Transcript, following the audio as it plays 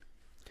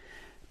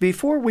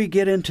Before we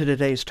get into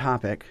today's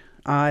topic,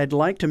 I'd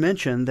like to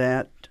mention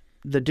that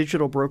the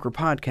Digital Broker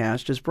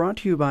Podcast is brought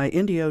to you by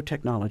Indio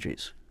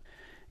Technologies.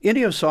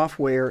 Indio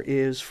software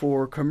is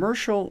for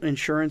commercial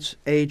insurance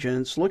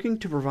agents looking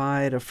to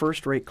provide a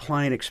first-rate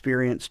client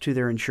experience to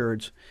their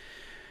insureds.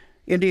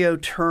 Indio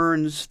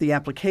turns the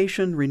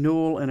application,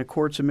 renewal, and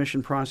accord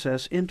submission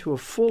process into a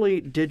fully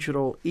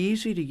digital,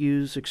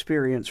 easy-to-use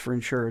experience for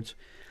insureds,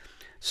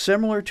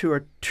 similar to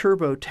a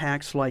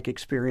TurboTax-like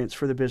experience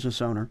for the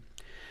business owner.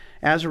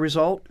 As a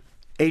result,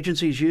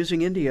 agencies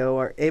using Indio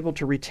are able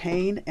to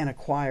retain and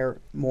acquire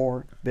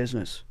more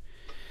business.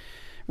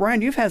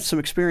 Ryan, you've had some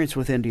experience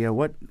with Indio.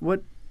 What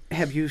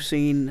have you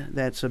seen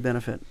that's a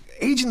benefit?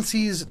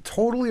 Agencies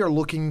totally are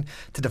looking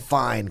to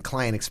define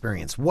client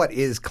experience. What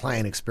is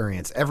client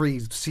experience?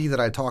 Every C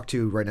that I talk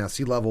to right now,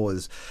 C-level,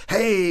 is,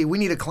 hey, we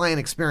need a client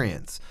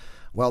experience.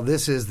 Well,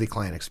 this is the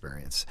client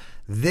experience.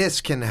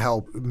 This can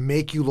help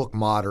make you look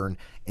modern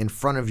in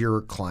front of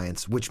your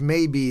clients, which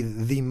may be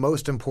the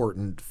most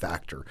important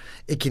factor.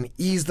 It can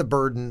ease the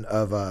burden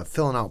of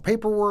filling out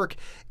paperwork,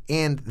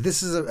 and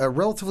this is a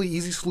relatively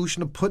easy solution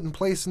to put in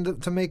place and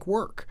to make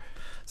work.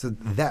 So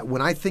that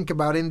when I think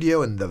about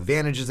Indio and the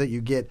advantages that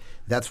you get,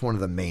 that's one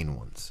of the main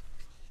ones.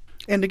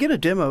 And to get a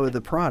demo of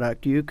the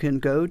product, you can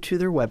go to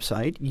their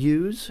website,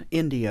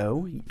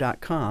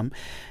 useindio.com,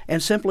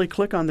 and simply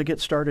click on the Get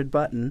Started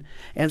button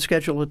and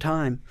schedule a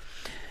time.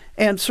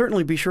 And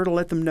certainly be sure to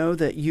let them know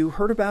that you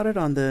heard about it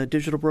on the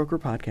Digital Broker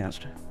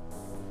Podcast.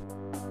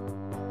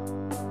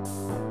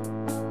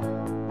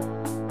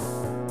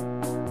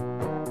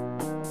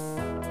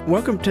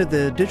 Welcome to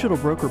the Digital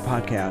Broker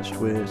Podcast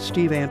with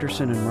Steve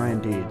Anderson and Ryan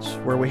Deeds,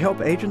 where we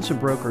help agents and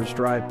brokers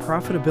drive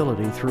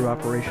profitability through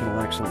operational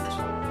excellence.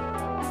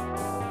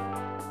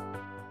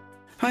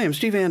 Hi, I'm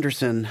Steve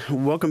Anderson.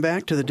 Welcome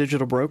back to the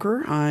Digital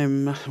Broker.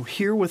 I'm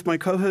here with my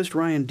co-host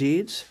Ryan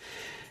Deeds.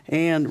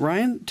 And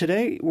Ryan,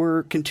 today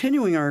we're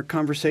continuing our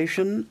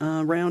conversation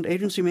around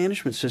agency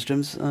management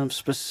systems,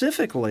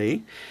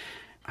 specifically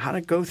how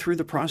to go through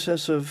the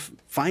process of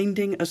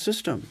finding a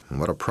system.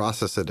 What a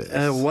process it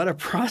is. What a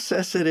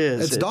process it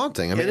is. It's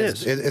daunting. I mean,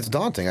 it's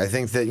daunting. I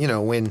think that,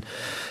 when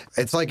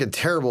it's like a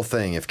terrible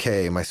thing if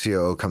Kay, my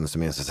COO, comes to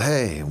me and says,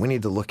 hey, we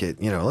need to look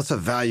at, let's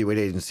evaluate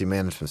agency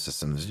management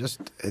systems.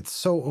 It's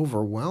so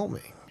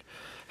overwhelming.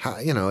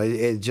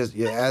 It just,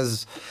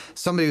 as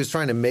somebody who's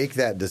trying to make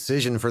that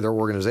decision for their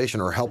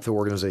organization or help the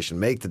organization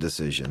make the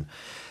decision,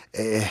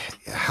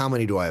 how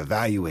many do I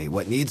evaluate?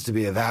 What needs to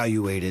be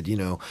evaluated?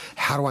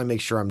 How do I make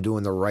sure I'm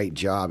doing the right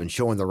job and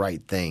showing the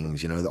right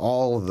things?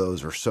 All of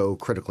those are so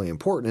critically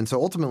important. And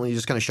so ultimately, you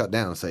just kind of shut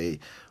down and say,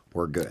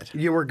 we're good.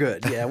 We're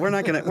good. Yeah, we're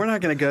not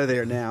gonna go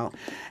there now.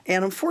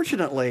 And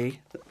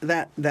unfortunately,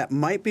 that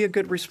might be a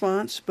good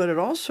response, but it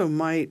also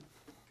might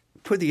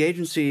put the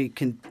agency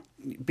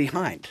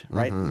behind,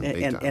 right?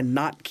 Mm-hmm, and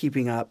not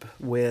keeping up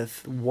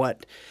with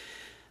what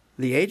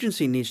the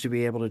agency needs to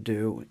be able to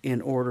do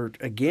in order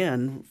to,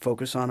 again,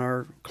 focus on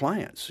our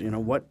clients.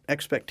 What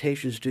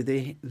expectations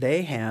do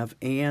they have,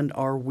 and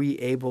are we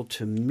able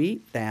to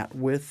meet that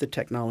with the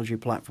technology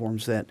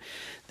platforms that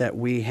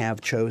we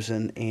have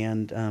chosen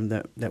and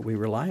that we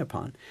rely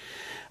upon?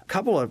 A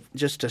couple of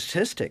just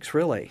statistics,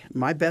 really.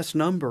 My best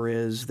number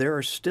is there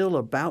are still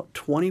about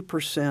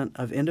 20%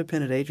 of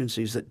independent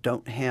agencies that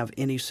don't have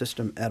any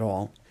system at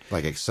all.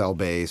 Like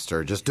Excel-based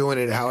or just doing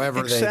it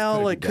however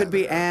Excel, they it could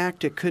be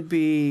ACT, it could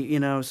be,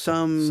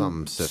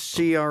 some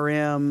system.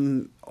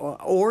 CRM,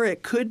 or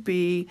it could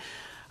be,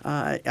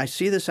 I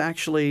see this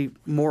actually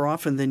more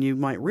often than you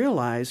might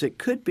realize, it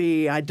could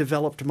be I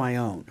developed my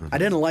own. Mm-hmm. I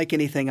didn't like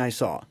anything I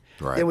saw.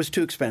 Right. It was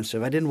too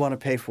expensive. I didn't want to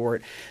pay for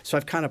it. So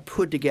I've kind of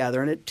put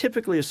together, and it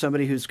typically is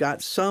somebody who's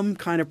got some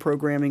kind of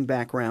programming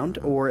background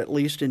or at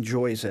least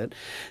enjoys it.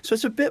 So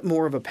it's a bit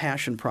more of a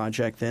passion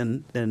project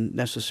than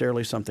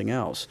necessarily something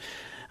else.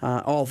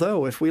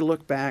 Although if we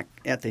look back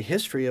at the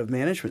history of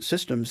management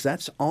systems,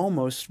 that's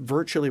almost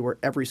virtually where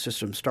every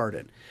system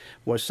started,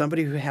 was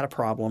somebody who had a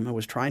problem and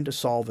was trying to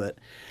solve it,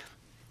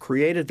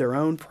 created their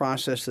own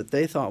process that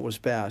they thought was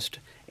best,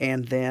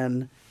 and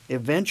then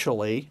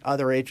eventually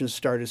other agents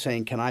started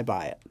saying, can I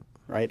buy it?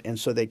 Right? And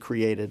so they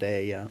created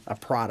a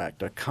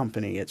product, a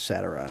company, et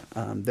cetera.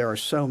 There are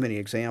so many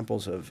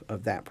examples of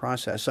that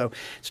process. So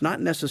it's not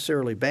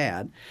necessarily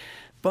bad.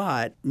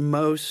 But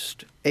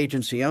most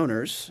agency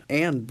owners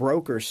and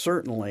brokers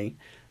certainly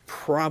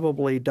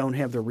probably don't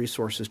have the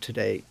resources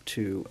today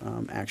to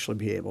actually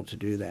be able to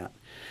do that.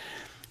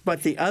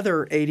 But the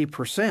other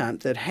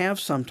 80% that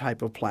have some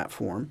type of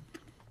platform,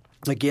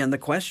 again, the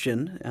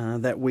question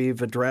that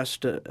we've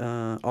addressed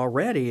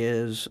already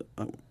is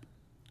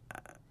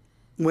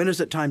when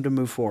is it time to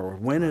move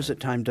forward? When is it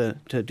time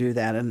to do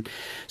that? And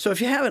so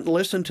if you haven't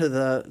listened to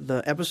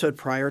the episode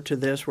prior to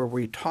this where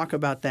we talk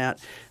about that,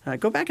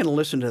 go back and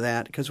listen to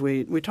that because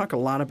we talk a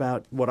lot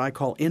about what I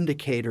call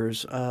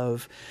indicators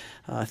of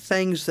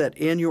things that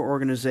in your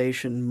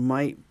organization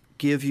might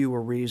give you a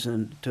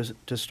reason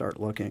to start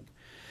looking.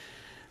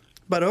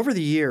 But over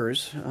the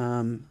years,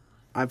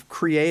 I've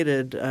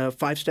created a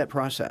 5-step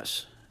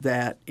process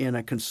that in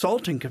a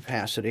consulting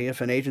capacity,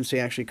 if an agency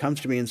actually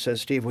comes to me and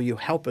says, Steve, will you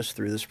help us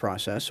through this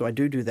process? So I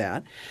do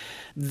that.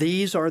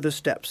 These are the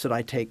steps that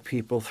I take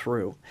people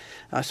through.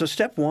 So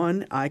step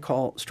one, I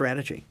call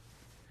strategy.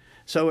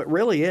 So it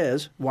really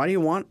is, why do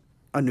you want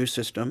a new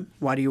system?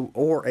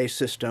 Or a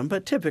system,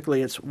 but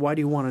typically it's why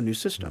do you want a new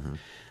system? Mm-hmm.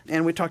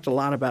 And we talked a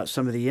lot about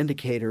some of the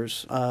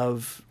indicators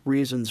of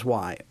reasons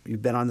why.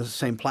 You've been on the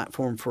same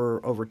platform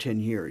for over 10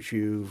 years.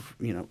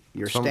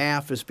 Your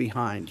staff is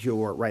behind.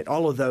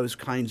 All of those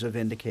kinds of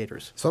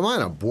indicators. So I'm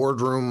in a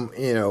boardroom,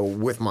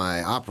 with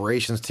my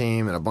operations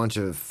team and a bunch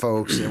of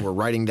folks, and we're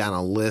writing down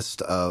a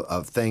list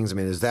of things. I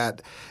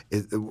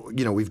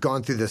mean, we've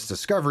gone through this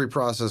discovery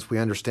process. We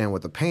understand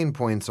what the pain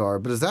points are,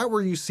 but is that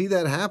where you see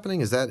that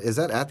happening? Is that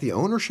at the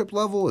ownership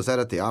level? Is that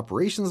at the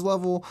operations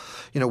level?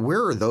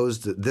 Where are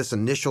this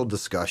initial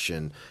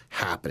discussion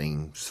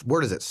happening?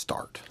 Where does it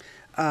start?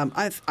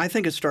 I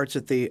think it starts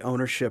at the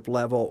ownership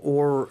level,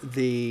 or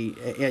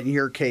in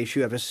your case,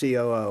 you have a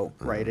COO,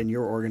 right, in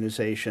your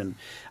organization.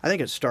 I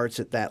think it starts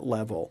at that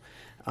level.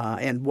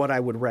 And what I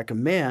would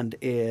recommend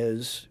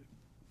is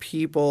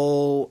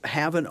people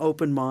have an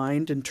open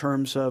mind in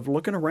terms of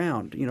looking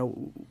around.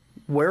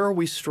 Where are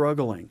we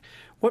struggling?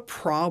 What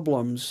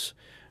problems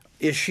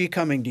is she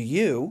coming to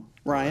you,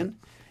 Ryan,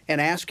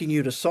 and asking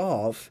you to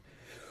solve?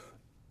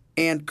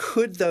 And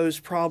could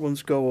those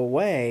problems go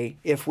away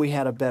if we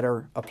had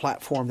a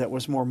platform that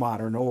was more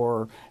modern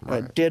or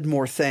did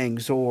more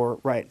things So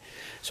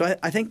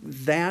I think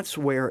that's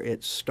where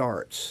it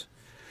starts.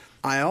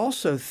 I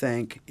also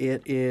think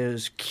it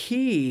is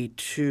key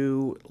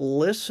to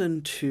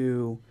listen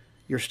to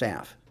your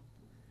staff.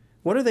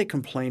 What are they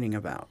complaining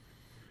about?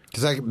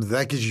 Because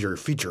that gives you your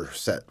feature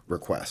set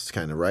requests,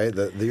 kind of, right?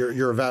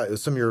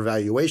 Some of your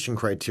evaluation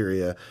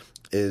criteria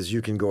is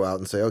you can go out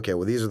and say, okay,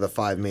 well, these are the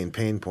 5 main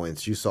pain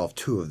points. You solve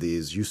 2 of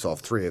these. You solve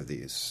 3 of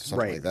these.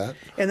 Something like that.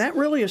 And that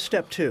really is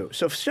step 2.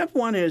 So step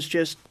 1 is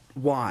just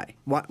why.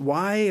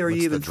 Why are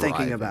you even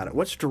thinking about it?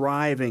 What's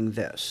driving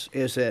this?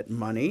 Is it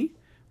money?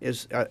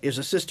 Is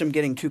a system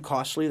getting too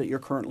costly that you're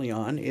currently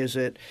on? Is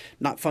it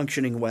not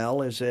functioning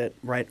well? Is it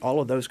all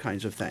of those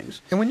kinds of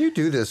things? And when you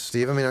do this,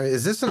 Steve, I mean,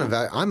 is this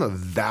I'm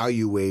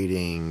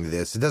evaluating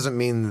this. It doesn't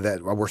mean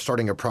that we're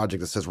starting a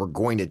project that says we're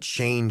going to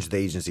change the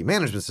agency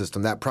management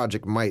system. That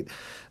project might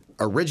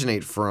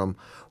originate from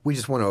we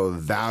just want to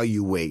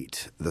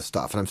evaluate the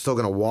stuff. And I'm still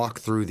going to walk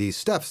through these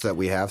steps that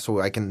we have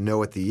so I can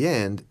know at the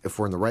end if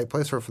we're in the right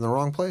place or if we're in the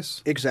wrong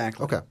place?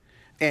 Exactly. Okay.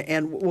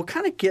 And we'll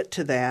kind of get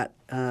to that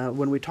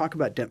when we talk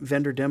about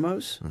vendor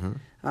demos,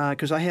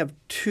 because I have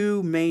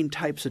 2 main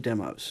types of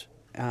demos.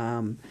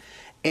 And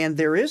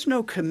there is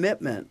no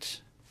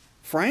commitment,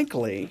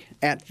 frankly,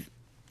 at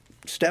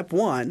step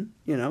 1,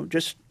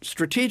 just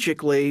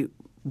strategically,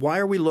 why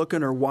are we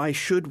looking or why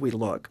should we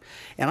look?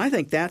 And I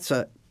think that's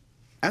an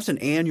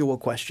annual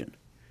question.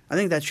 I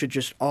think that should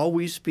just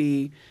always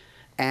be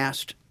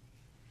asked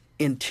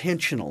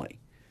intentionally.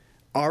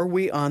 Are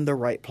we on the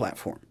right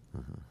platform?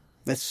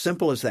 As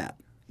simple as that.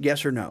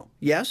 Yes or no?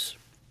 Yes?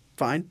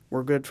 Fine.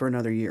 We're good for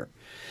another year.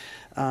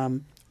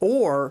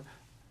 Or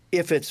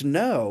if it's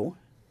no,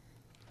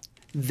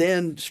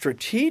 then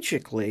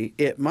strategically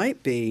it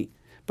might be,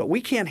 but we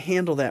can't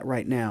handle that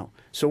right now.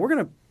 So we're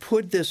going to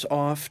put this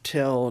off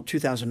till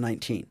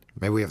 2019.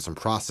 Maybe we have some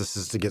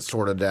processes to get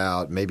sorted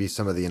out. Maybe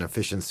some of the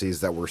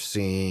inefficiencies that we're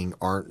seeing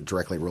aren't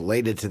directly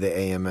related to the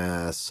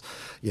AMS,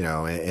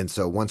 and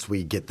so once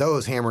we get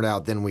those hammered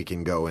out, then we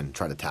can go and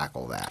try to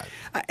tackle that.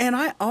 And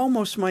I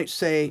almost might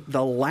say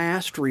the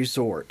last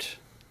resort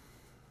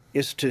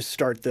is to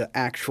start the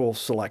actual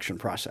selection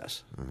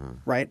process,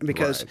 right?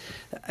 Because,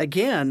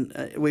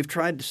 again, we've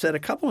tried to set a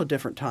couple of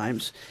different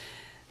times.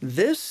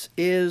 This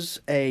is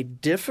a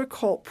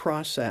difficult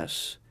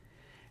process,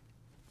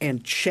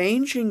 and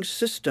changing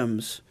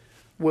systems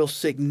will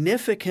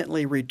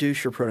significantly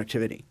reduce your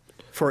productivity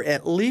for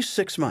at least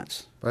 6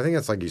 months. But I think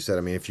that's like you said.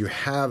 I mean, if you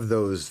have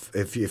those,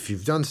 if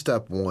you've done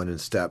step 1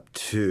 and step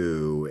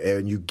 2,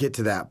 and you get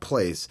to that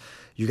place,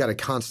 you got to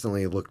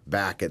constantly look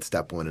back at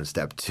step 1 and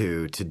step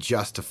 2 to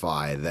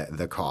justify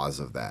the cause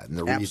of that and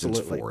the reasons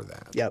for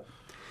that. Yep.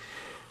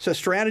 So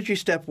strategy,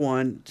 step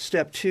 1.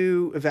 Step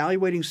 2,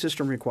 evaluating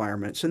system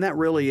requirements. And that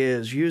really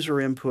is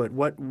user input.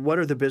 What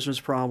are the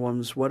business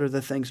problems? What are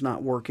the things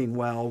not working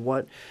well?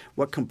 What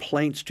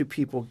complaints do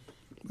people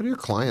What do your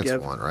clients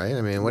want, right?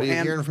 I mean, what are you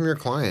hearing from your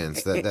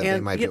clients that they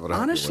might be able to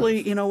help honestly, you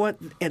with? You know what?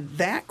 And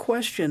that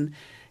question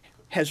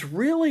has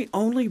really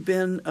only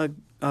been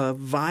a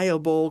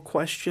viable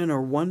question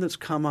or one that's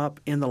come up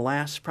in the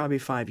last probably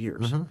 5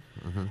 years.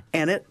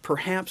 And it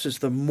perhaps is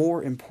the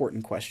more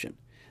important question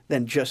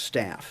than just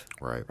staff.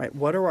 Right?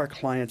 What do our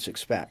clients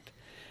expect?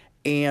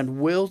 And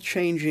will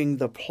changing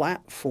the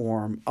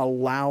platform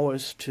allow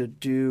us to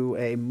do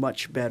a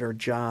much better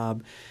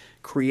job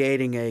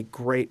creating a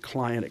great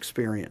client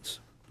experience?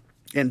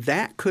 And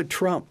that could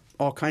trump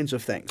all kinds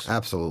of things.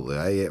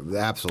 Absolutely.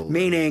 Absolutely.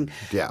 Meaning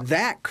Yeah.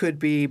 that could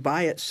be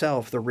by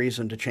itself the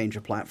reason to change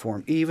a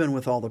platform, even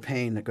with all the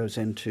pain that goes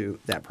into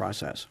that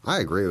process. I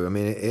agree. I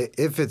mean,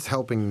 if it's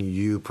helping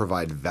you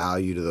provide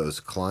value to those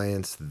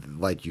clients,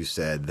 like you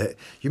said, that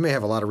you may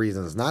have a lot of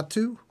reasons not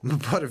to,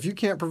 but if you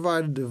can't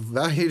provide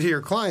value to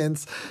your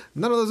clients,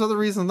 none of those other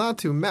reasons not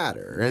to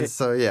matter. And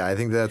so, yeah, I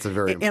think that's a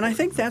very important And I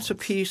think that's a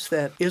piece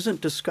that isn't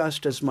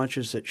discussed as much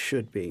as it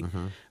should be.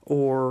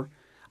 Or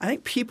I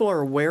think people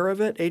are aware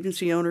of it.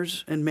 Agency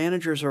owners and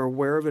managers are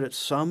aware of it at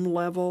some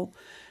level,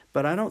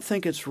 but I don't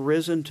think it's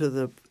risen to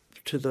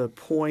the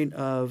point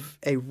of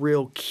a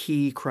real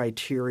key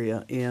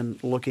criteria in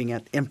looking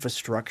at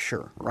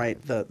infrastructure,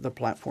 right? The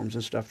platforms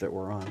and stuff that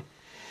we're on.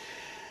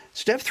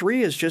 Step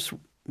 3 is just,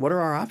 what are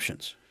our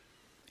options?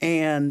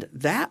 And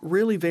that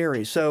really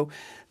varies. So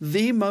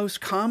the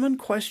most common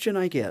question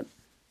I get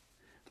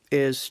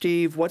is,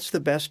 Steve, what's the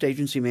best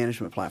agency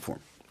management platform?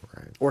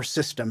 Right. Or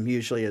system,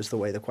 usually is the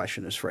way the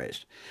question is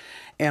phrased.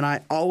 And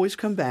I always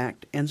come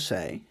back and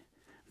say,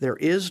 there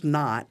is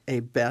not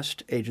a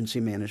best agency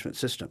management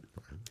system,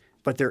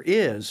 but there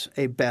is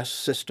a best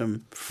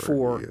system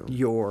for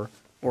your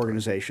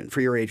organization, for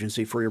your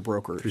agency, for your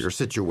brokers. For your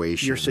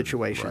situation. Your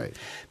situation. Right.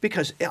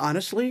 Because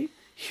honestly,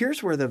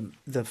 here's where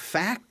the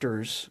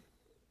factors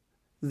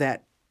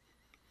that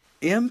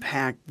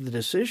impact the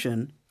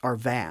decision are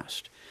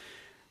vast.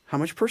 How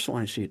much personal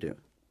lines do you do?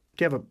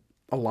 Do you have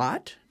a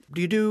lot? Do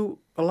you do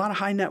a lot of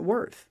high net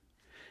worth?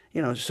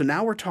 So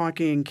now we're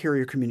talking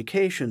carrier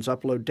communications,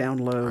 upload,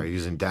 download. Are you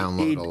using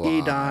download a lot?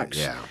 eDocs.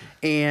 Yeah.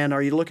 And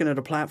are you looking at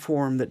a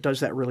platform that does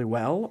that really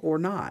well or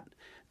not?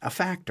 A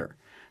factor.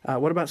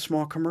 What about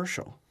small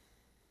commercial?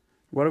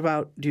 What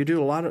about, do you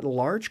do a lot of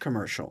large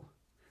commercial?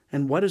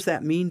 And what does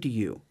that mean to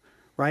you?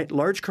 Right?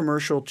 Large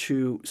commercial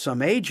to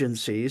some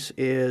agencies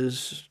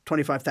is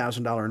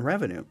 $25,000 in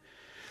revenue.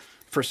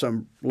 For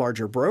some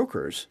larger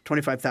brokers,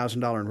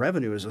 $25,000 in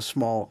revenue is a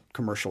small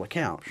commercial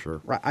account. Sure.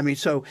 Right? I mean,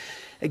 so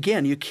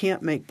again, you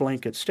can't make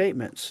blanket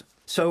statements.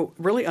 So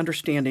really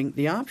understanding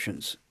the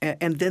options.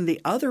 And then the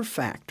other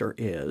factor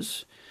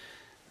is,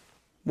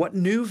 what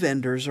new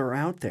vendors are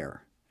out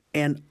there?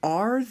 And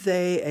are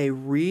they a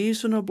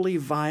reasonably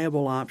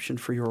viable option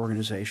for your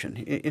organization?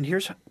 And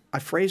here's, I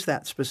phrase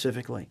that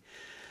specifically.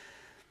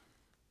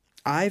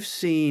 I've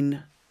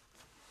seen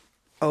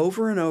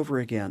over and over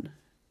again,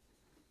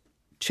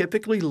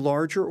 typically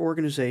larger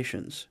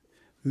organizations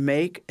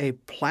make a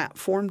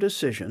platform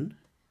decision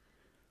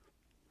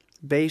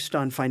based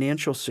on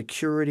financial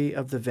security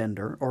of the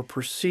vendor or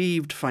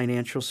perceived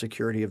financial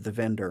security of the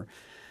vendor,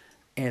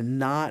 and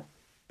not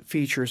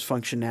features,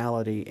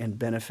 functionality, and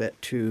benefit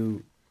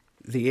to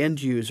the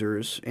end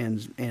users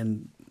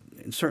and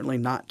certainly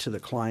not to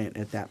the client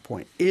at that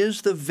point.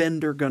 Is the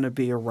vendor going to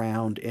be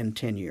around in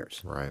 10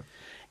 years? Right.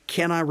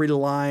 Can I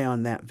rely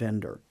on that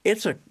vendor?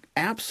 It's an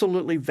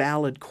absolutely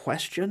valid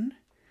question.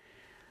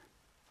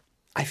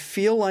 I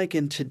feel like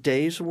in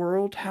today's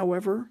world,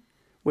 however,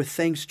 with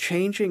things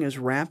changing as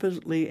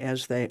rapidly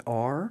as they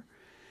are,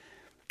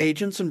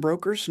 agents and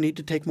brokers need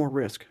to take more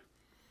risk.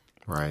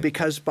 Right.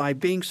 Because by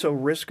being so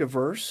risk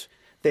averse,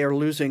 they are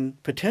losing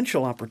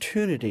potential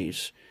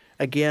opportunities,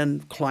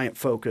 again, client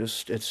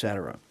focused, et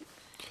cetera.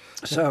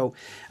 So,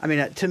 I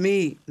mean, to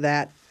me,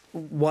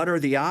 what are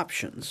the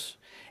options?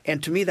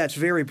 And to me, that's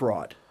very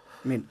broad.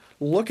 I mean,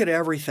 look at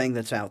everything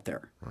that's out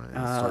there. Right.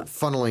 Start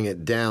funneling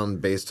it down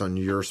based on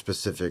your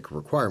specific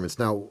requirements.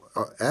 Now,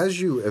 as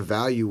you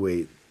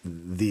evaluate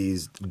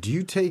these, do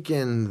you take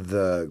in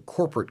the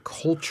corporate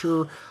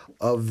culture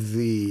of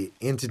the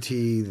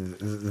entity,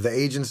 the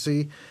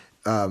agency,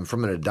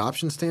 from an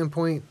adoption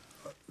standpoint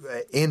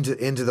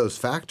into those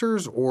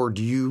factors? Or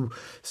do you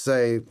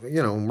say, we're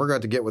going to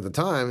have to get with the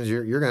times,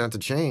 you're going to have to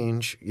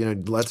change,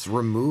 let's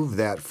remove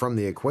that from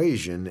the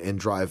equation and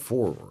drive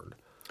forward?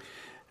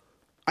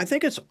 I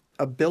think it's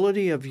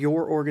ability of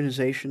your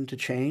organization to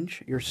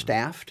change, your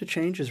staff to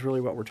change is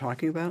really what we're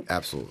talking about.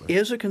 Absolutely.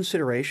 Is a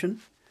consideration.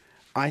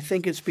 I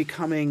think it's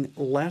becoming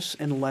less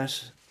and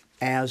less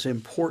as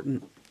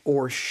important,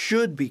 or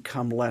should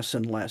become less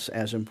and less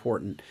as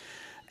important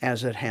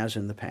as it has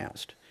in the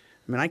past.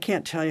 I mean, I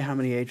can't tell you how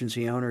many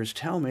agency owners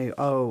tell me,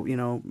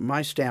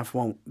 my staff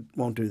won't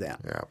do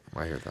that. Yeah,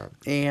 I hear that.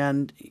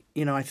 And,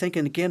 I think,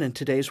 and again, in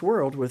today's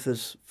world, with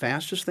as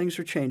fast as things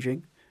are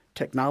changing,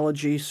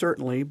 technology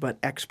certainly, but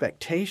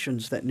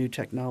expectations that new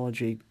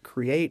technology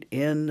create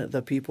in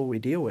the people we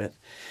deal with,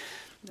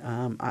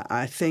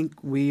 I think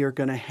we are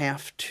going to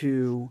have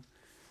to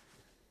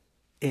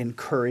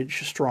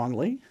encourage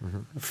strongly,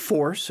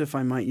 force, if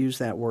I might use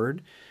that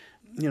word,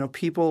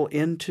 people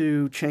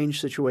into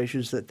change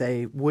situations that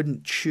they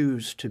wouldn't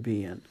choose to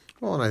be in.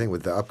 Well, and I think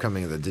with the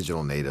upcoming of the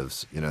digital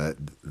natives,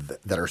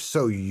 that are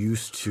so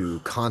used to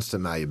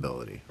constant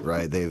malleability,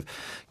 right? They've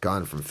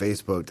gone from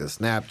Facebook to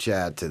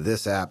Snapchat to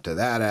this app to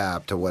that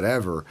app to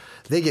whatever.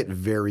 They get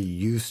very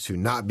used to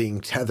not being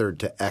tethered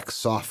to X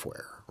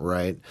software,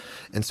 right?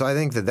 And so I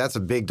think that that's a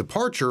big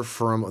departure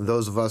from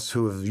those of us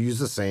who have used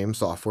the same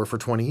software for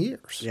 20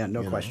 years. Yeah,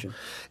 no question.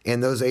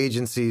 And those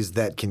agencies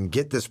that can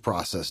get this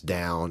process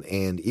down,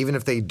 and even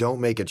if they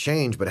don't make a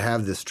change but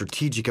have this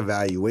strategic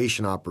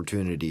evaluation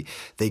opportunity,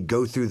 they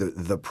go through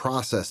the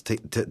process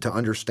to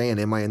understand,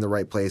 am I in the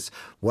right place?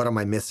 What am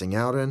I missing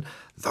out in?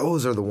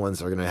 Those are the ones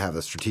that are going to have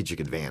a strategic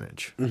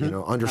advantage,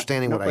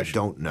 understanding what question.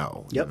 I don't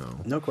know.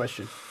 Yep, no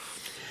question.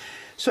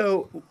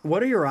 So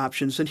what are your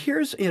options? And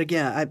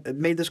again, I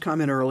made this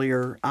comment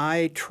earlier,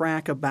 I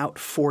track about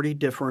 40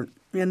 different,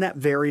 and that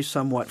varies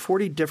somewhat,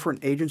 40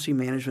 different agency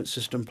management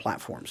system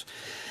platforms.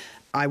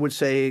 I would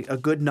say a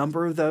good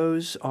number of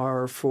those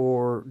are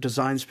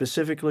designed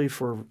specifically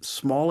for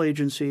small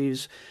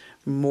agencies,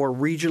 more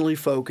regionally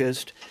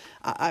focused.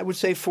 I would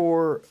say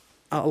for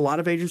a lot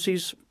of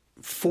agencies,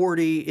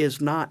 40 is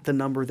not the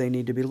number they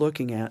need to be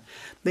looking at.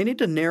 They need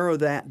to narrow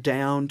that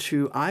down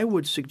to, I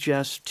would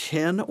suggest,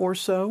 10 or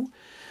so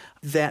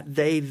that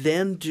they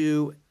then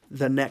do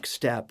the next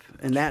step,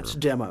 and that's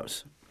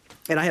demos.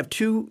 And I have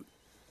two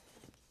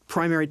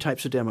primary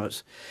types of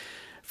demos.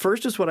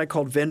 First is what I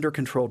call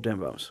vendor-controlled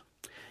demos.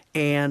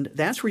 And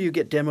that's where you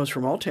get demos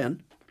from all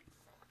 10,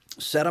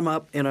 set them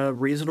up in a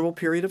reasonable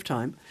period of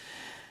time,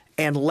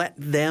 and let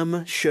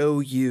them show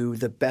you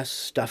the best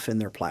stuff in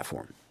their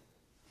platform.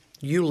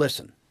 You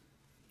listen.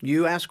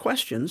 You ask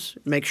questions.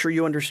 Make sure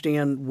you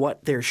understand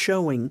what they're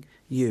showing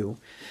you.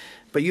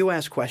 But you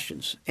ask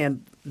questions.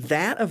 And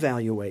that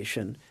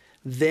evaluation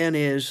then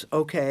is,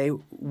 okay,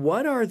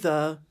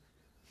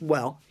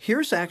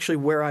 here's actually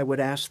where I would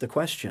ask the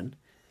question.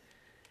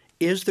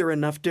 Is there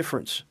enough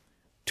difference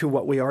to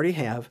what we already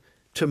have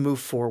to move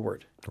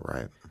forward?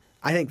 Right.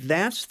 I think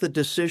that's the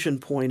decision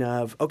point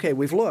of, okay,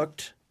 we've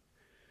looked.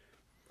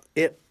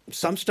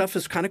 Some stuff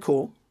is kind of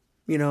cool.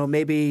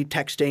 Maybe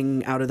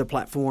texting out of the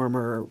platform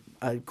or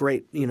a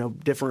great,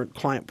 different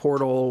client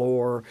portal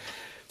or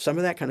some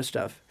of that kind of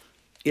stuff.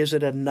 Is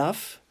it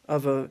enough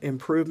of an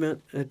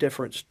improvement, a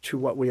difference to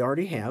what we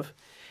already have?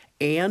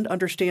 And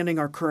understanding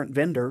our current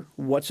vendor,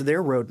 what's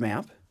their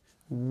roadmap?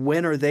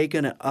 When are they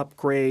going to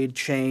upgrade,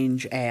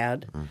 change,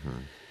 add? Mm-hmm.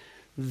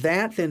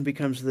 That then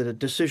becomes the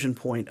decision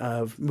point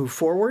of move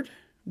forward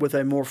with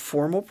a more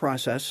formal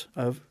process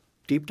of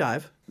deep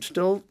dive.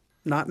 Still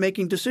not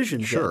making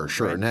decisions. Sure.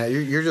 Right? Now,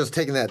 you're just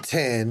taking that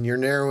 10, you're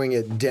narrowing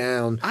it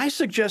down. I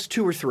suggest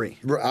 2 or 3.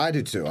 I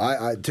do too.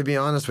 I to be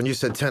honest, when you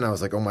said 10, I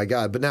was like, oh my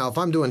God. But now if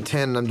I'm doing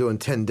 10 and I'm doing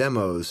 10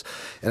 demos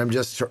and I'm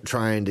just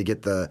trying to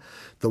get the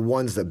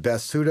ones that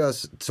best suit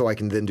us so I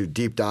can then do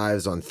deep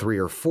dives on 3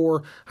 or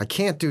 4, I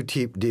can't do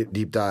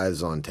deep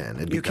dives on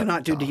 10. You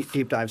cannot do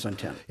deep dives on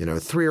 10.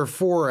 3 or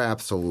 4,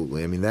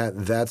 absolutely. I mean,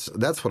 that's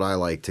what I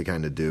like to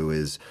kind of do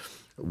is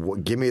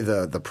give me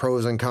the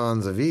pros and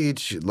cons of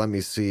each. Let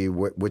me see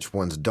which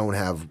ones don't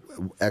have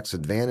X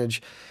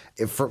advantage.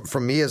 For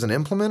me as an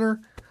implementer,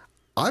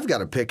 I've got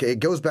to pick. It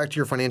goes back to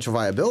your financial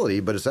viability,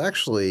 but it's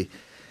actually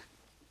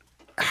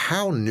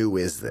how new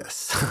is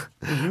this,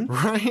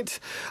 right?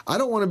 I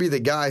don't want to be the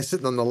guy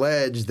sitting on the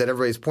ledge that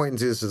everybody's pointing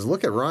to and says,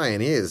 look at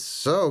Ryan. He is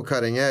so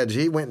cutting edge.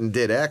 He went and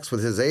did X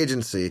with his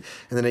agency,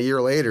 and then a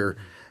year later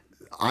 –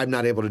 I'm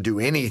not able to do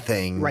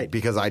anything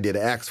because I did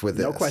X with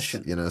this. No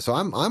question. So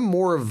I'm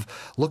more of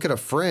look at a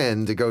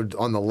friend to go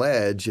on the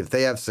ledge. If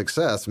they have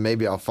success,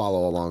 maybe I'll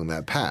follow along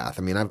that path.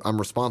 I mean, I'm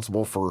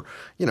responsible for,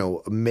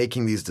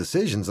 making these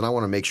decisions, and I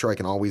want to make sure I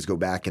can always go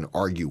back and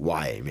argue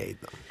why I made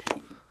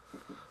them.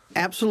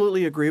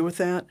 Absolutely agree with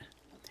that.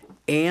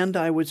 And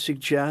I would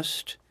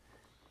suggest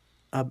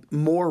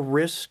more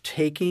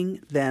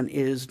risk-taking than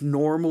is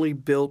normally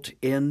built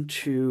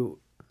into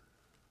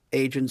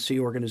agency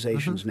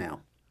organizations now.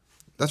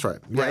 That's right.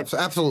 Yeah,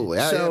 absolutely.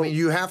 I mean,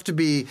 you have to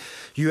be.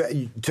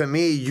 To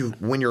me,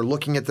 when you're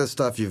looking at this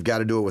stuff, you've got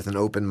to do it with an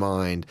open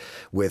mind.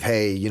 With,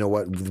 hey, you know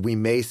what? We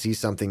may see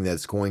something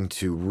that's going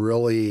to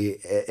really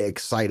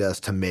excite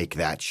us to make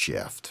that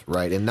shift,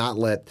 right? And not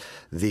let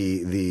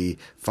the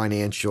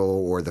financial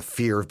or the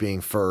fear of being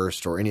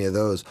first or any of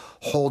those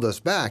hold us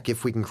back.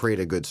 If we can create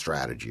a good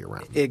strategy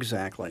around it.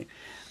 Exactly.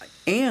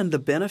 And the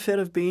benefit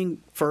of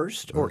being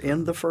first or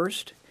in the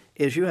first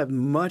is you have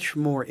much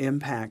more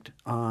impact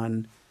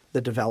on the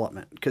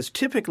development, because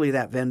typically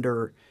that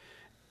vendor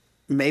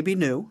may be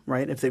new,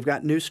 right? If they've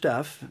got new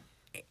stuff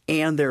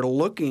and they're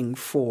looking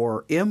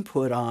for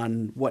input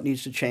on what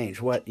needs to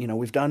change,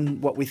 we've done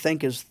what we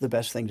think is the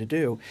best thing to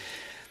do.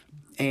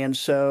 And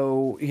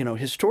so,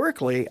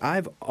 historically,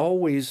 I've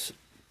always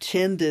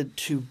tended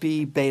to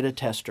be beta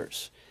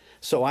testers.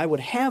 So I would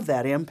have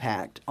that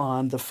impact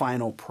on the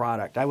final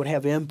product. I would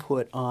have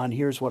input on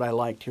here's what I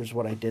liked, here's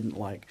what I didn't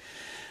like.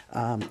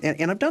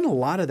 And I've done a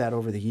lot of that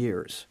over the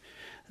years.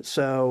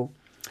 So,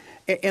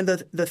 and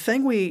the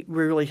thing we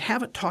really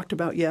haven't talked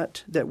about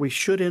yet that we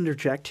should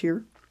interject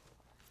here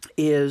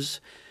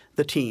is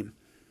the team.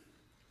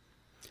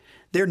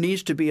 There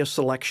needs to be a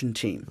selection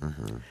team.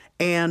 Mm-hmm.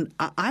 And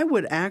I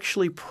would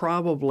actually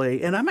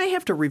probably, and I may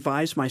have to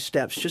revise my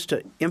steps just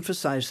to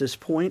emphasize this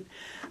point,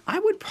 I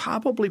would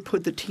probably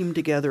put the team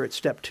together at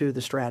step 2,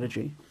 the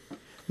strategy,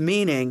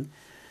 meaning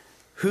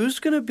who's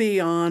going to be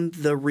on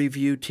the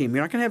review team?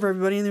 You're not going to have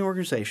everybody in the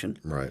organization.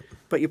 Right.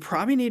 But you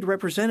probably need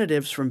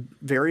representatives from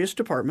various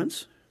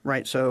departments,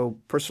 right? So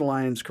personal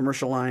lines,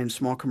 commercial lines,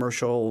 small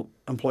commercial,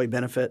 employee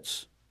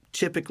benefits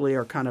typically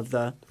are kind of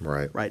the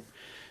right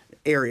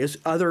areas.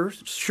 Other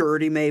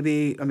surety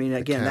maybe. I mean,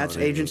 again, that's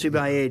agency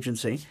by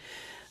agency.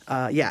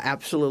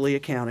 Absolutely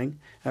accounting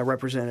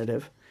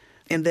representative.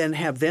 And then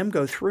have them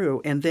go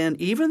through. And then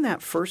even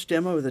that first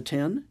demo of the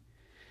 10,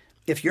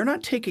 if you're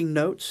not taking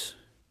notes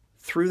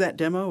through that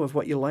demo of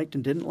what you liked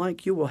and didn't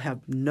like, you will have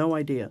no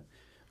idea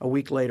a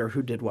week later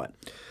who did what,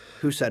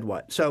 who said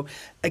what. So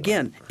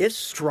again, it's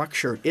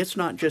structured. It's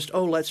not just,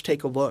 let's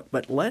take a look,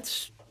 but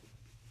let's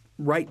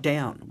write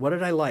down, what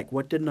did I like?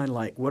 What didn't I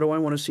like? What do I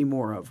want to see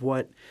more of?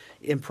 What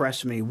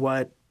impressed me?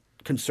 What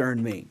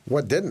concerned me?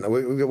 What didn't?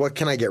 What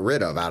can I get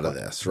rid of out of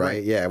this,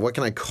 right? Yeah. What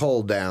can I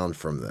cull down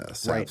from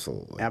this? Right.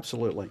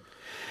 Absolutely.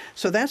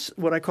 So that's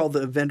what I call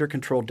the vendor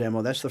control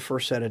demo. That's the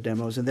first set of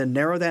demos. And then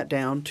narrow that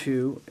down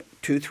to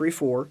 2, 3,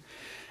 4.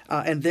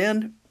 And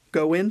then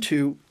go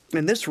into,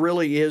 and this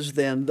really is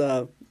then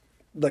the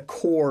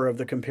core of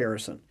the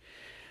comparison.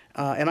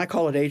 And I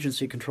call it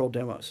agency control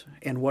demos.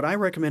 And what I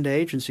recommend to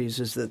agencies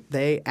is that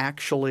they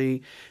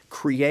actually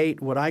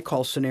create what I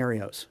call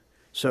scenarios.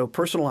 So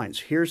personal lines,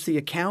 here's the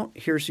account,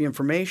 here's the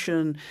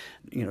information,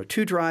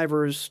 2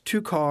 drivers,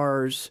 2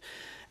 cars,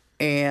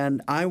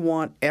 and I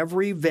want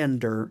every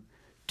vendor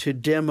to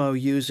demo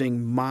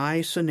using my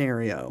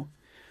scenario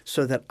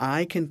so that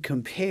I can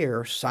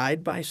compare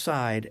side by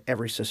side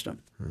every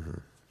system. Mm-hmm.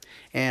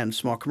 And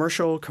small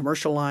commercial,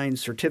 commercial lines,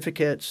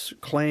 certificates,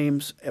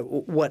 claims,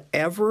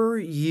 whatever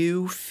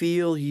you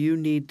feel you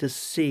need to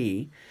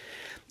see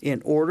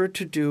in order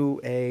to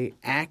do a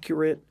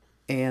accurate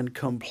and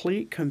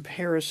complete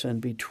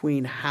comparison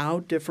between how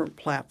different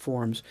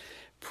platforms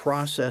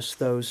process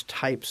those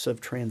types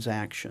of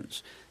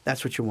transactions.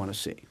 That's what you want to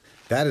see.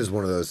 That is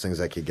one of those things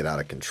that could get out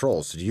of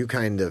control. So do you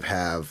kind of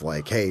have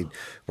like, hey,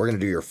 we're going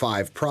to do your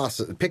 5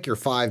 process, pick your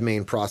 5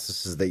 main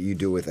processes that you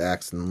do with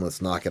X, and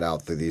let's knock it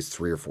out through these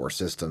 3 or 4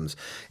 systems.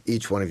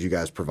 Each one of you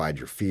guys provide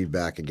your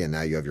feedback. Again,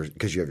 now you have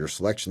your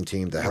selection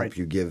team to help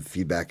you give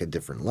feedback at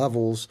different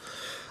levels.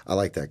 I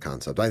like that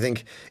concept. I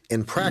think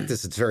in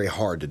practice, it's very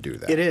hard to do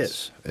that. It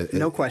is.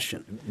 No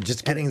question.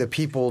 Just getting the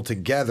people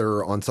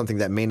together on something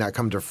that may not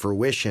come to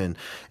fruition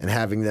and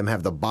having them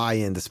have the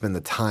buy-in to spend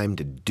the time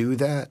to do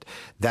that,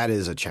 that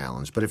is a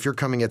challenge. But if you're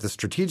coming at this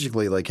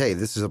strategically, like, hey,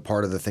 this is a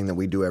part of the thing that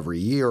we do every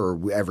year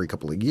or every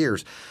couple of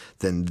years,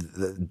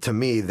 then to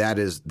me,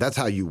 that's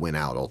how you win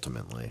out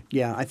ultimately.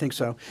 Yeah, I think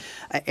so.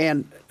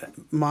 And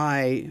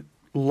my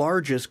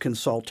largest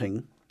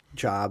consulting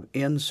job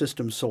in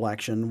system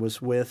selection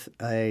was with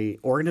a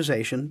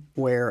organization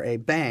where a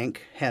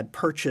bank had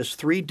purchased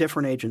 3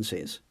 different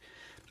agencies,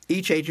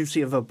 each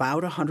agency of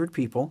about 100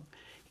 people,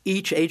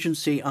 each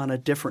agency on a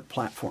different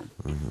platform.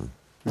 Mm-hmm.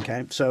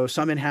 Okay, so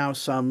some in-house,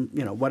 some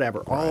whatever,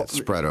 all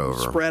spread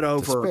over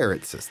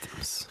disparate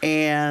systems.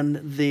 And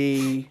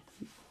the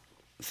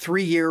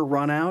 3-year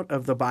run out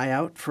of the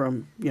buyout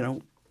from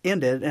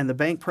ended, and the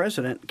bank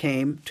president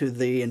came to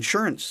the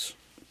insurance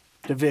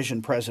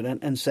division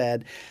president and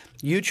said,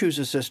 you choose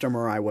a system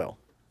or I will.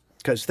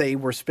 Because they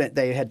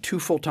had 2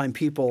 full-time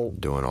people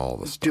doing all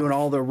the stuff. Doing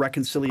all the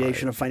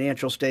reconciliation of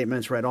financial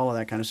statements, right, all of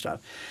that kind of stuff.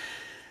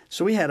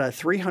 So we had a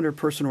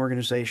 300-person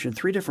organization,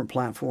 3 different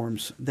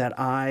platforms that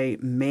I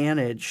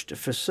managed,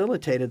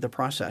 facilitated the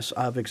process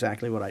of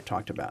exactly what I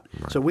talked about.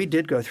 Right. So we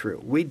did go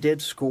through. We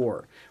did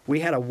score.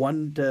 We had a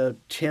 1 to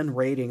 10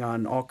 rating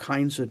on all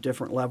kinds of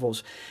different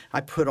levels.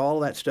 I put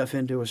all that stuff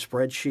into a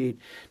spreadsheet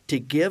to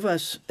give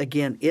us,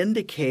 again,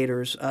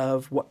 indicators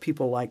of what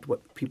people liked,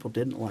 what people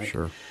didn't like.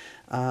 Sure.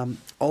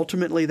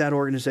 Ultimately, that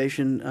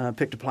organization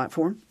picked a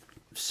platform.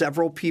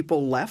 Several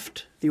people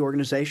left the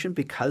organization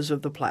because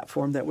of the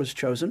platform that was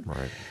chosen.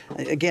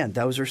 Right. Again,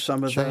 those are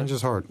some of Change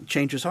is hard.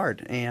 Change is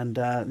hard. And,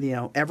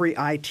 every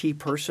IT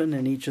person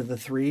in each of the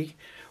 3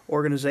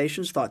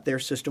 organizations thought their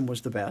system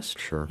was the best.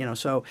 Sure.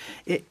 So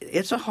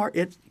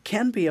it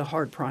can be a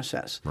hard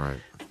process. Right.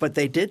 But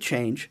they did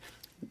change.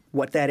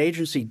 What that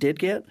agency did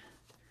get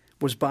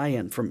was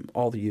buy-in from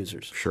all the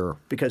users. Sure.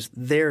 Because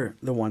they're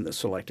the one that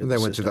selected and they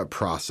the went system. through that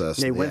process.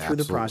 They went through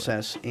the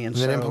process. And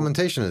then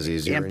implementation is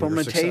easier.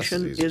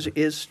 Implementation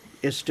is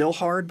still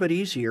hard but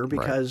easier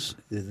because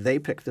they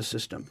picked the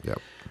system. Yep.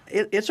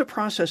 It's a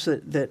process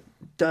that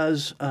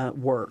does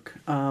work.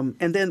 And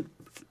then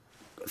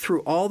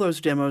through all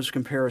those demos,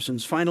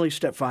 comparisons, finally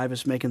step 5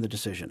 is making the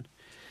decision.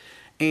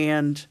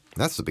 And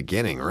that's the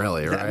beginning,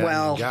 really, right?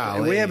 Well,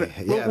 we have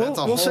that's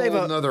a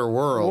whole another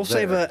world. We'll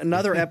save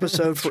another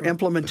episode for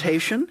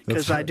implementation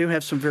because I do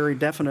have some very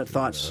definite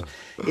thoughts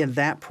in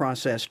that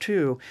process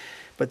too.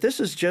 But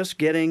this is just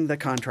getting the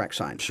contract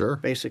signed. Sure.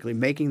 Basically,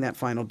 making that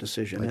final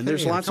decision. Like, and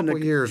there's lots in a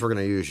couple of years, we're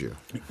going to use you.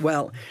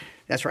 Well,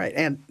 that's right.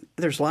 And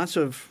there's lots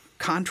of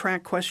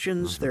contract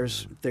questions.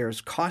 Mm-hmm.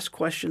 There's cost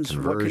questions.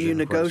 What can you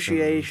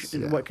negotiate?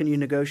 Yeah. What can you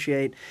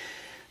negotiate?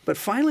 But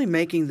finally,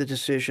 making the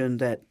decision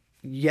that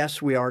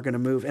yes, we are going to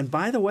move. And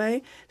by the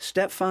way,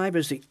 step 5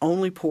 is the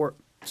only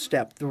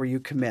step where you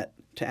commit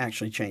to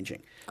actually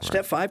changing.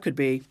 Step 5 could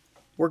be,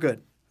 we're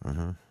good.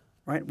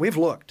 Right? We've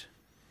looked.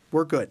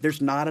 We're good.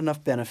 There's not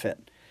enough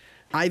benefit.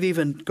 I've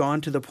even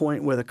gone to the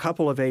point with a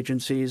couple of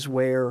agencies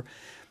where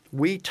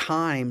we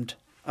timed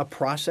a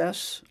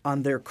process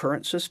on their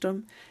current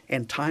system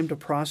and timed a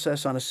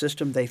process on a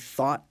system they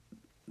thought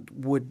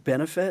would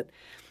benefit.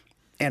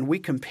 And we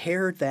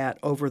compared that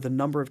over the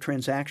number of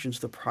transactions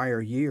the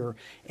prior year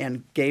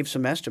and gave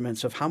some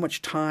estimates of how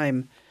much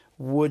time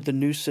would the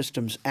new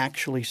systems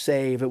actually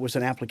save. It was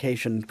an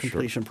application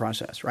completion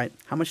process, right?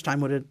 How much time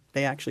would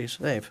they actually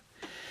save?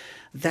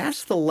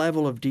 That's the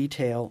level of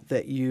detail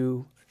that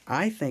you,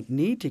 I think,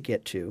 need to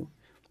get to.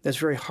 That's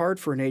very hard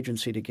for an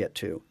agency to get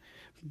to.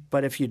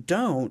 But if you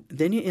don't,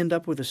 then you end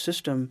up with a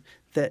system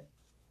that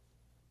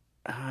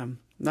an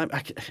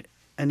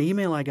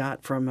email I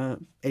got from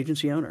an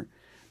agency owner,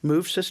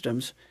 Move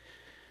Systems.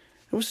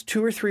 It was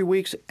 2 or 3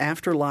 weeks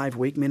after Live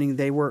Week, meaning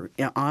they were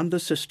on the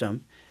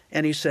system,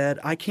 and he said,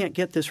 I can't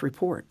get this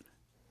report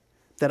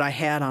that I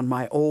had on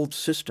my old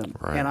system.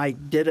 Right. And I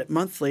did it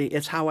monthly.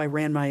 It's how I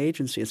ran my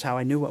agency. It's how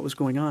I knew what was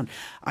going on.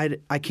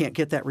 I can't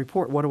get that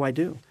report. What do I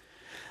do?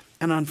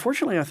 And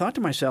unfortunately, I thought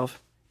to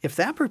myself, if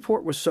that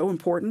report was so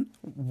important,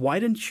 why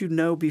didn't you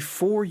know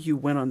before you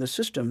went on the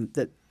system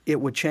that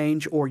it would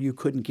change or you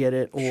couldn't get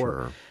it?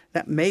 Or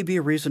that may be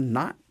a reason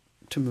not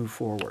to move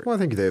forward. Well, I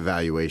think the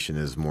evaluation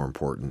is more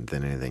important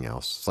than anything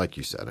else. It's like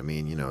you said. I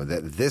mean,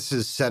 that this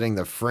is setting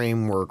the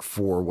framework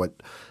for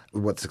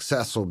what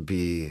success will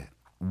be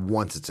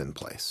once it's in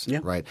place,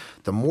 right?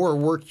 The more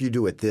work you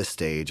do at this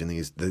stage and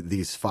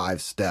these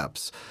 5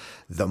 steps,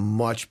 the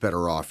much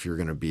better off you're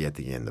going to be at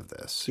the end of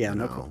this. Yeah,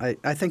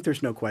 I think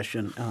there's no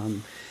question.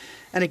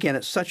 And again,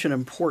 it's such an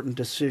important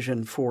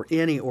decision for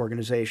any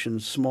organization,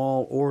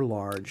 small or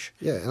large.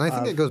 Yeah, and I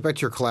think it goes back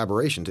to your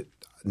collaboration.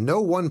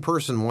 No one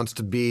person wants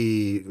to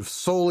be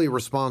solely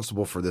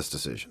responsible for this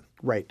decision.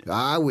 Right.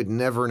 I would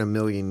never in a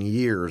million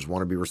years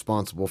want to be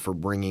responsible for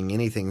bringing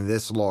anything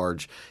this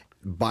large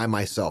by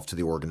myself to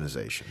the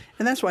organization.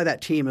 And that's why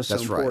that team is so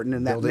important,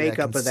 and that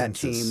makeup of that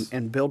team,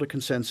 and build a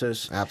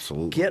consensus.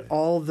 Absolutely. Get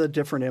all the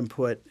different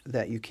input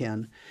that you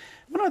can.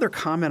 One other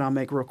comment I'll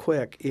make real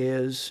quick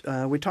is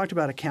we talked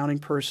about accounting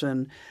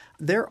person.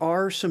 There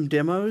are some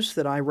demos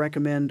that I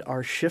recommend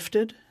are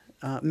shifted,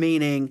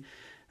 meaning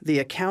the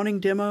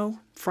accounting demo,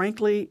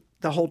 frankly,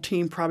 the whole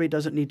team probably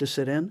doesn't need to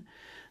sit in.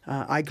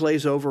 I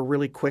glaze over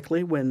really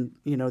quickly when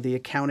the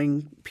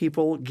accounting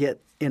people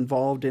get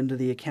involved into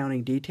the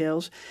accounting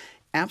details.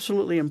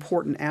 Absolutely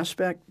important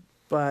aspect,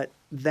 but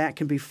that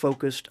can be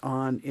focused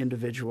on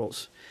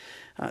individuals.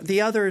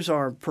 The others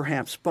are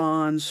perhaps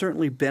bonds,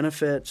 certainly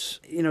benefits,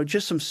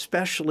 just some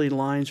specialty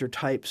lines or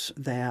types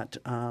that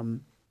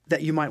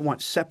you might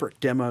want separate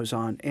demos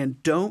on.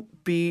 And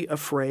don't be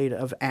afraid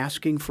of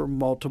asking for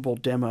multiple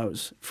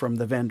demos from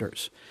the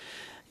vendors.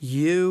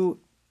 You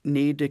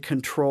need to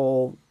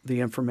control the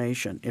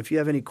information. If you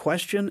have any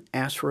question,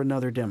 ask for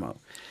another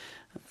demo.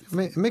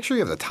 Make sure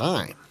you have the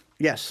time.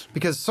 Yes.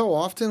 Because so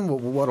often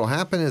what will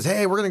happen is,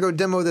 hey, we're going to go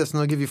demo this, and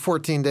they'll give you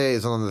 14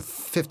 days. And on the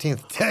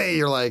 15th day,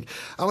 you're like,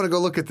 I want to go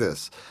look at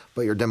this.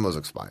 But your demo's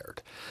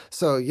expired.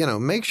 So,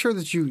 make sure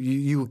that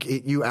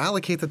you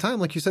allocate the time,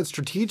 like you said,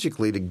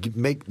 strategically to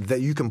make that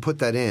you can put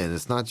that in.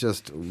 It's not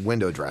just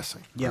window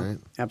dressing. Yeah, right?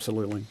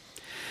 Absolutely.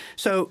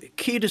 So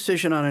key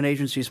decision on an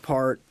agency's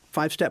part,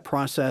 5-step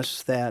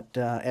process that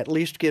at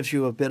least gives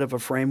you a bit of a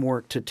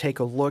framework to take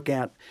a look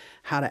at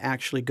how to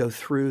actually go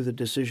through the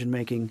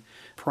decision-making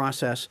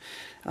process.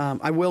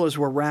 I will, as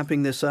we're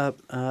wrapping this up,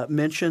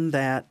 mention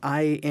that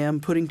I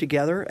am putting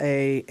together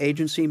a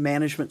agency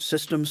management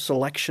system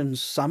selection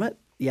summit.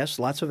 Yes,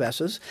 lots of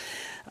S's.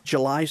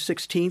 July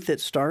 16th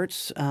it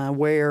starts,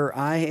 where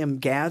I am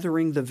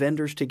gathering the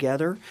vendors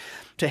together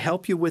to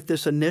help you with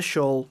this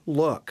initial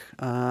look.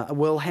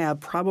 We'll have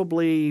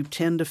probably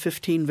 10 to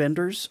 15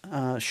 vendors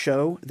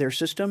show their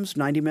systems,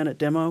 90-minute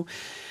demo.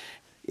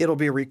 It'll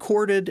be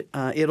recorded.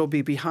 It'll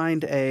be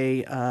behind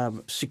a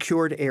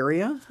secured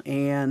area,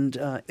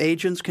 and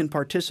agents can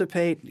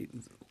participate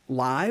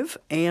live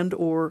and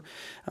or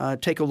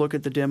take a look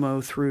at the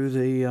demo through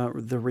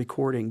the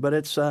recording. But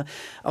it's a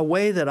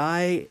way that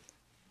I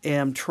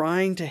am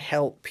trying to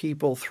help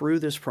people through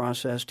this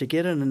process to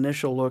get an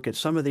initial look at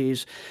some of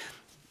these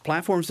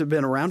platforms that have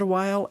been around a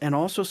while, and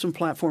also some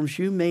platforms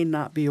you may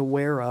not be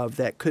aware of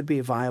that could be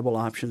viable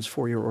options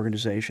for your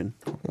organization.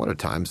 What a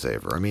time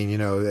saver. I mean,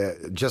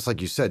 just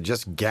like you said,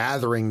 just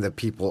gathering the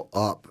people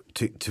up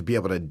to be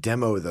able to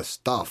demo the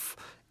stuff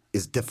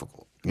is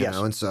difficult. You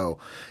know? And so,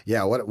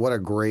 what a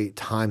great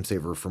time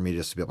saver for me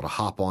just to be able to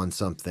hop on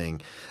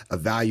something,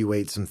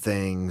 evaluate some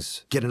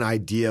things, get an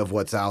idea of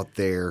what's out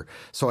there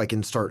so I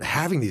can start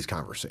having these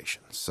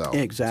conversations. So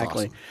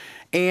exactly. it's awesome.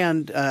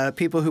 And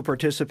people who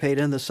participate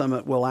in the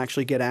summit will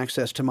actually get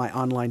access to my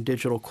online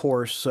digital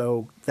course.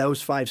 So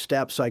those 5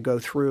 steps I go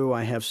through,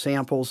 I have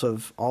samples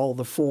of all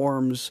the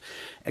forms,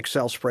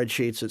 Excel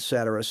spreadsheets, et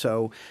cetera.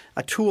 So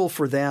a tool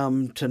for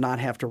them to not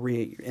have to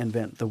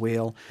reinvent the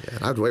wheel. Yeah,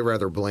 and I'd way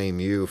rather blame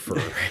you for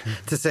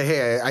to say,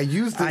 hey, I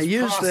used this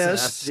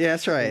process. Yeah,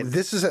 that's right.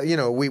 This is,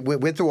 we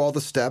went through all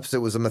the steps. It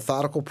was a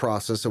methodical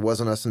process. It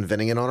wasn't us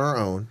inventing it on our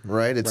own,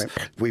 right?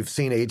 We've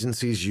seen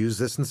agencies use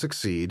this and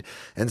succeed.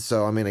 And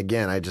so, I mean,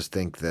 again, I just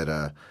think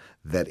that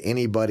that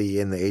anybody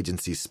in the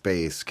agency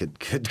space could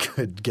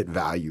get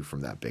value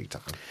from that big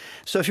time.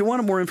 So if you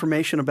want more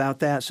information about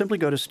that, simply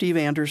go to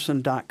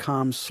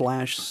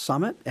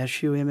steveanderson.com/summit,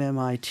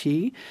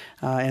 SUMMIT,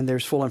 and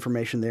there's full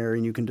information there,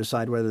 and you can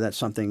decide whether that's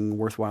something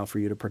worthwhile for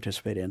you to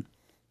participate in.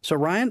 So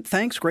Ryan,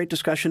 thanks. Great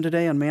discussion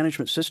today on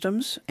management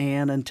systems,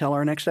 and until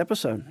our next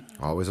episode.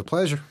 Always a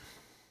pleasure.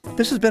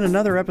 This has been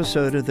another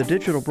episode of the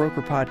Digital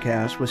Broker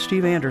Podcast with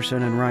Steve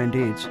Anderson and Ryan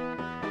Deeds.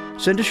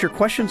 Send us your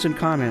questions and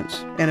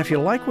comments, and if you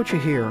like what you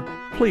hear,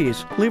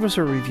 please leave us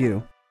a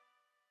review.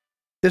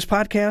 This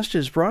podcast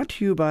is brought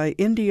to you by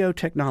Indio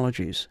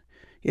Technologies.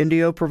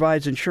 Indio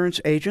provides insurance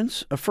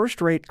agents a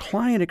first-rate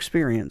client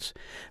experience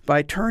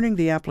by turning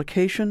the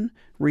application,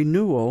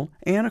 renewal,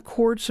 and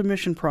accord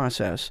submission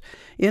process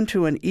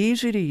into an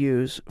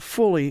easy-to-use,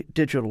 fully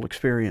digital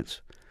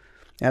experience.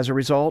 As a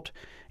result,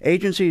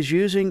 agencies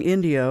using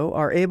Indio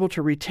are able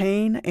to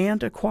retain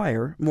and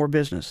acquire more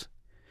business.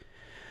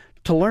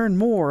 To learn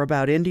more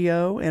about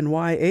Indio and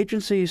why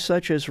agencies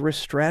such as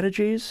Risk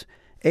Strategies,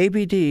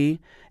 ABD,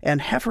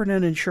 and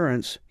Heffernan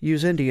Insurance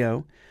use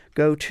Indio,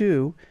 go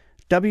to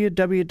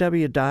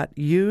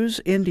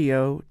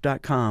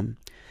www.useindio.com.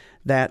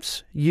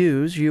 That's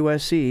use,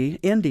 USE,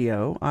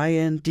 Indio,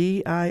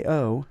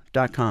 INDIO.com.